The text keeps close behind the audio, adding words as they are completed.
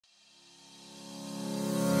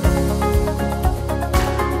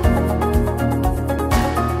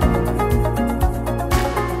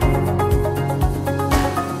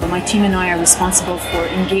team and I are responsible for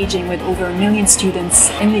engaging with over 1 million students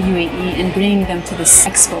in the UAE and bringing them to this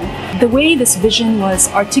expo. The way this vision was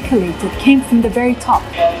articulated came from the very top.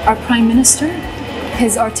 Our Prime Minister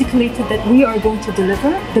has articulated that we are going to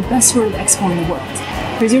deliver the best World Expo in the world.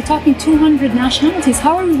 Because you're talking 200 nationalities,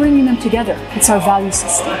 how are we bringing them together? It's our value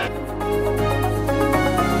system.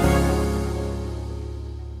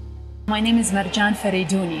 My name is Marjan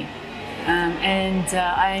Faraidooni.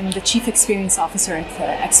 I'm the Chief Experience Officer at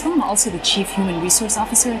Expo. I'm also the Chief Human Resource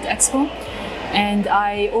Officer at Expo. And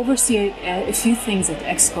I oversee a few things at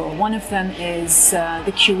Expo. One of them is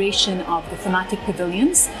the curation of the thematic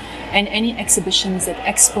pavilions and any exhibitions that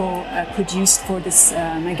Expo produced for this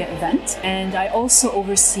mega event. And I also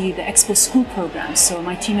oversee the Expo school program. So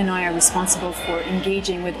my team and I are responsible for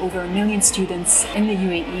engaging with over 1 million students in the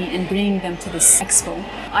UAE and bringing them to this Expo.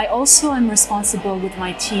 I also am responsible with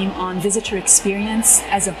my team on visitor experience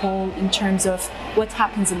as a whole in terms of what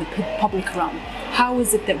happens in the public realm. How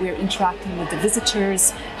is it that we're interacting with the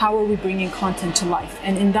visitors? How are we bringing content to life?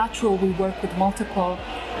 And in that role, we work with multiple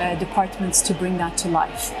departments to bring that to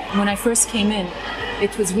life. When I first came in,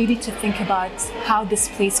 it was really to think about how this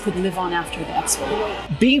place could live on after the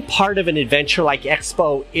Expo. Being part of an adventure like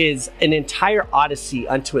Expo is an entire odyssey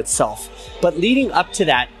unto itself. But leading up to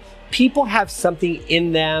that, people have something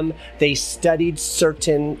in them. They studied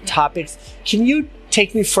certain topics. Can you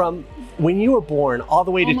take me from when you were born all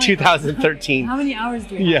the way to 2013? How many hours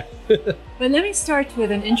do we have? But let me start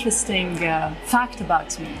with an interesting fact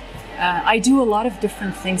about me. I do a lot of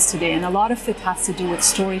different things today, and a lot of it has to do with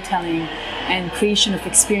storytelling and creation of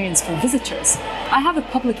experience for visitors. I have a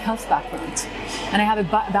public health background, and I have a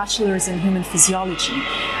bachelor's in human physiology.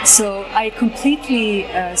 So I completely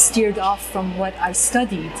steered off from what I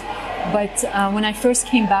studied. But when I first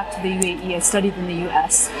came back to the UAE, I studied in the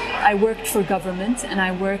US. I worked for government, and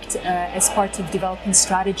I worked as part of developing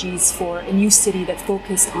strategies for a new city that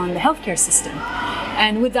focused on the healthcare system.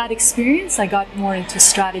 And with that experience, I got more into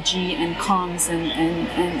strategy and comms,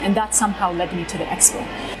 and that somehow led me to the Expo.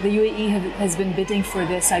 The UAE has been bidding for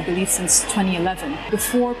this, I believe, since 2011.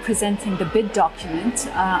 Before presenting the bid document,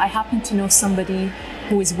 I happened to know somebody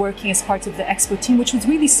who was working as part of the Expo team, which was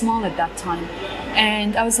really small at that time.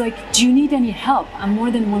 And I was like, do you need any help? I'm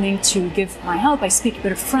more than willing to give my help. I speak a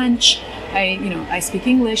bit of French, I speak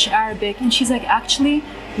English, Arabic. And she's like, actually,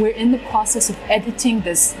 we're in the process of editing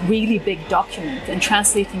this really big document and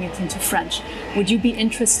translating it into French. Would you be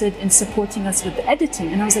interested in supporting us with the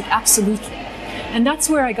editing? And I was like, absolutely. And that's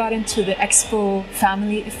where I got into the Expo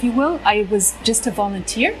family, if you will. I was just a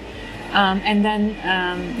volunteer. And then,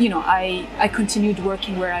 I continued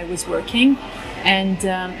working where I was working. And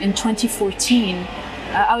in 2014,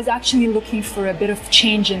 I was actually looking for a bit of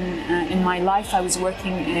change in my life. I was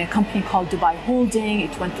working in a company called Dubai Holding.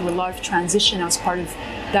 It went through a lot of transition. I was part of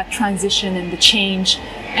that transition and the change.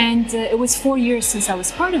 And it was 4 years since I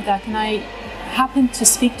was part of that. And I happened to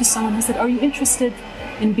speak to someone who said, are you interested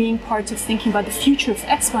in being part of thinking about the future of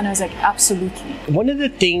Expo? And I was like, absolutely. One of the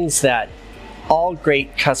things that all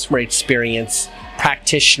great customer experience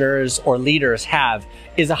practitioners or leaders have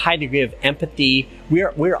is a high degree of empathy.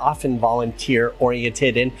 We're often volunteer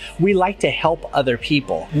oriented, and we like to help other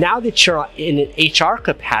people. Now that you're in an HR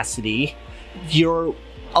capacity, you're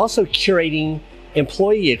also curating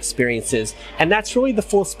employee experiences, and that's really the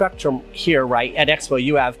full spectrum here, right? At Expo,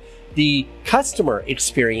 you have the customer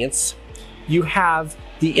experience, you have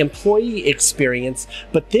the employee experience,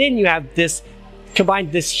 but then you have this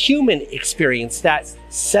combine this human experience that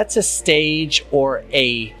sets a stage or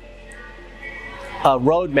a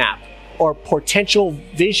roadmap or potential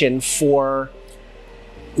vision for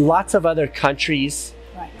lots of other countries,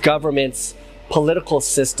 governments, political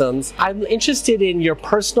systems. I'm interested in your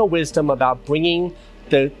personal wisdom about bringing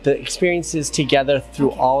the experiences together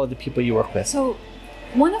through all of the people you work with. So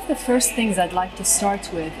one of the first things I'd like to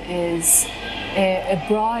start with is a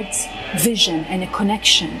broad vision and a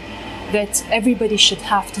connection that everybody should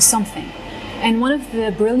have to something. And one of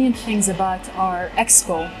the brilliant things about our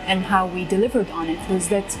Expo and how we delivered on it was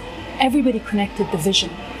that everybody connected the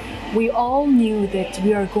vision. We all knew that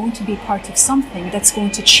we are going to be part of something that's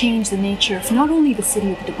going to change the nature of not only the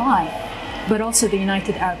city of Dubai, but also the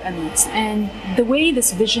United Arab Emirates. And the way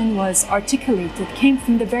this vision was articulated came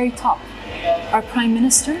from the very top. Our Prime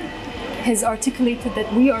Minister has articulated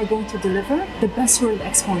that we are going to deliver the best World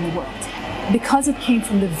Expo in the world. Because it came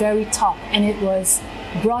from the very top and it was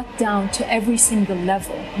brought down to every single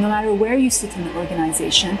level, no matter where you sit in the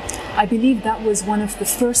organization, I believe that was one of the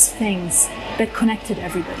first things that connected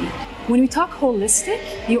everybody. When we talk holistic,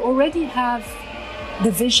 you already have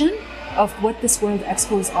the vision of what this World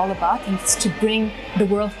Expo is all about, and it's to bring the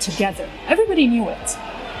world together. Everybody knew it.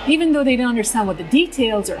 Even though they didn't understand what the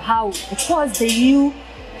details or how it was, they knew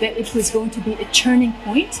that it was going to be a turning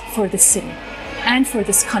point for the city and for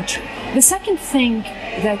this country. The second thing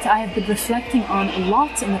that I have been reflecting on a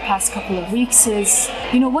lot in the past couple of weeks is,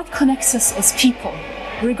 what connects us as people,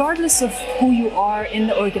 regardless of who you are in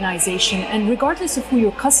the organization and regardless of who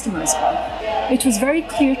your customers are. It was very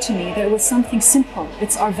clear to me that it was something simple.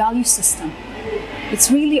 It's our value system. It's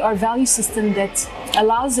really our value system that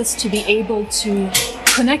allows us to be able to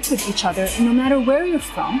connect with each other no matter where you're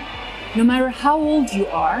from, no matter how old you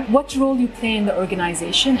are, what role you play in the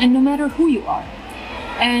organization, and no matter who you are.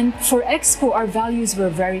 And for Expo, our values were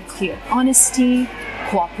very clear. Honesty,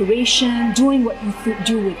 cooperation, doing what you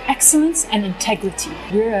do with excellence and integrity.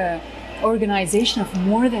 We're an organization of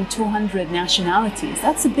more than 200 nationalities.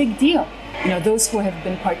 That's a big deal. Those who have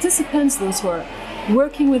been participants, those who are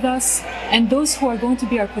working with us, and those who are going to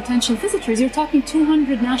be our potential visitors. You're talking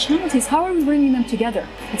 200 nationalities. How are we bringing them together?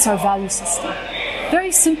 It's our value system.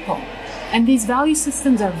 Very simple. And these value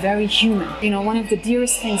systems are very human. One of the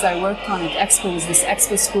dearest things I worked on at Expo was this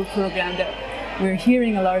Expo School program that we're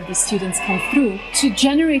hearing a lot of the students come through. To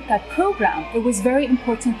generate that program, it was very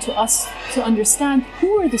important to us to understand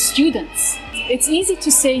who are the students. It's easy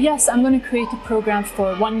to say, yes, I'm going to create a program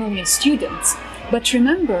for 1 million students. But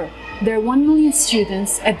remember, there are 1 million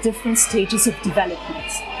students at different stages of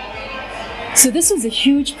development. So this was a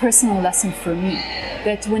huge personal lesson for me,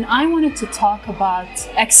 that when I wanted to talk about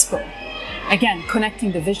Expo, again,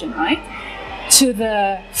 connecting the vision, right? To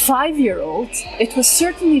the 5-year-old, it was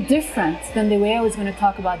certainly different than the way I was going to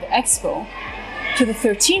talk about the Expo. To the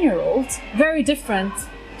 13-year-old, very different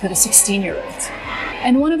to the 16-year-old.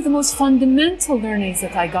 And one of the most fundamental learnings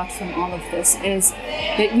that I got from all of this is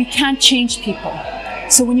that we can't change people.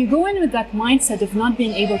 So when you go in with that mindset of not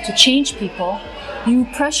being able to change people, you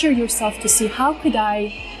pressure yourself to see, how could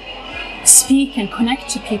I speak and connect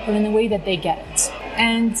to people in a way that they get it?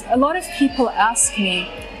 And a lot of people ask me,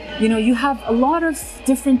 you have a lot of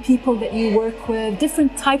different people that you work with,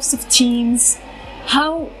 different types of teams.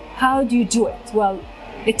 How do you do it? Well,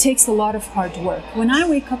 it takes a lot of hard work. When I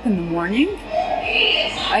wake up in the morning,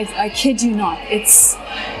 I kid you not, it's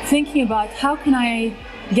thinking about how can I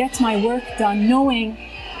get my work done knowing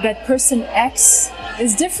that person X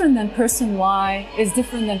is different than person Y, is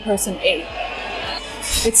different than person A.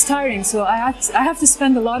 It's tiring, so I have to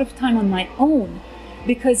spend a lot of time on my own,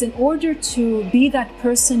 because in order to be that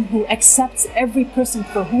person who accepts every person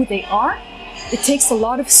for who they are, it takes a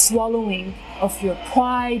lot of swallowing of your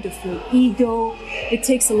pride, of your ego. It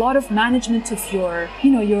takes a lot of management of your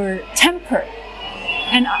temper.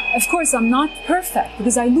 And of course, I'm not perfect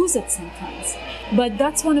because I lose it sometimes. But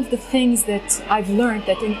that's one of the things that I've learned,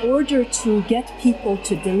 that in order to get people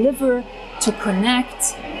to deliver, to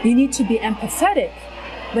connect, you need to be empathetic.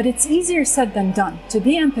 But it's easier said than done. To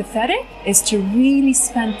be empathetic is to really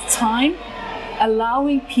spend time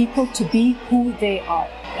allowing people to be who they are.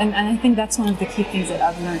 And I think that's one of the key things that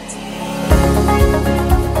I've learned.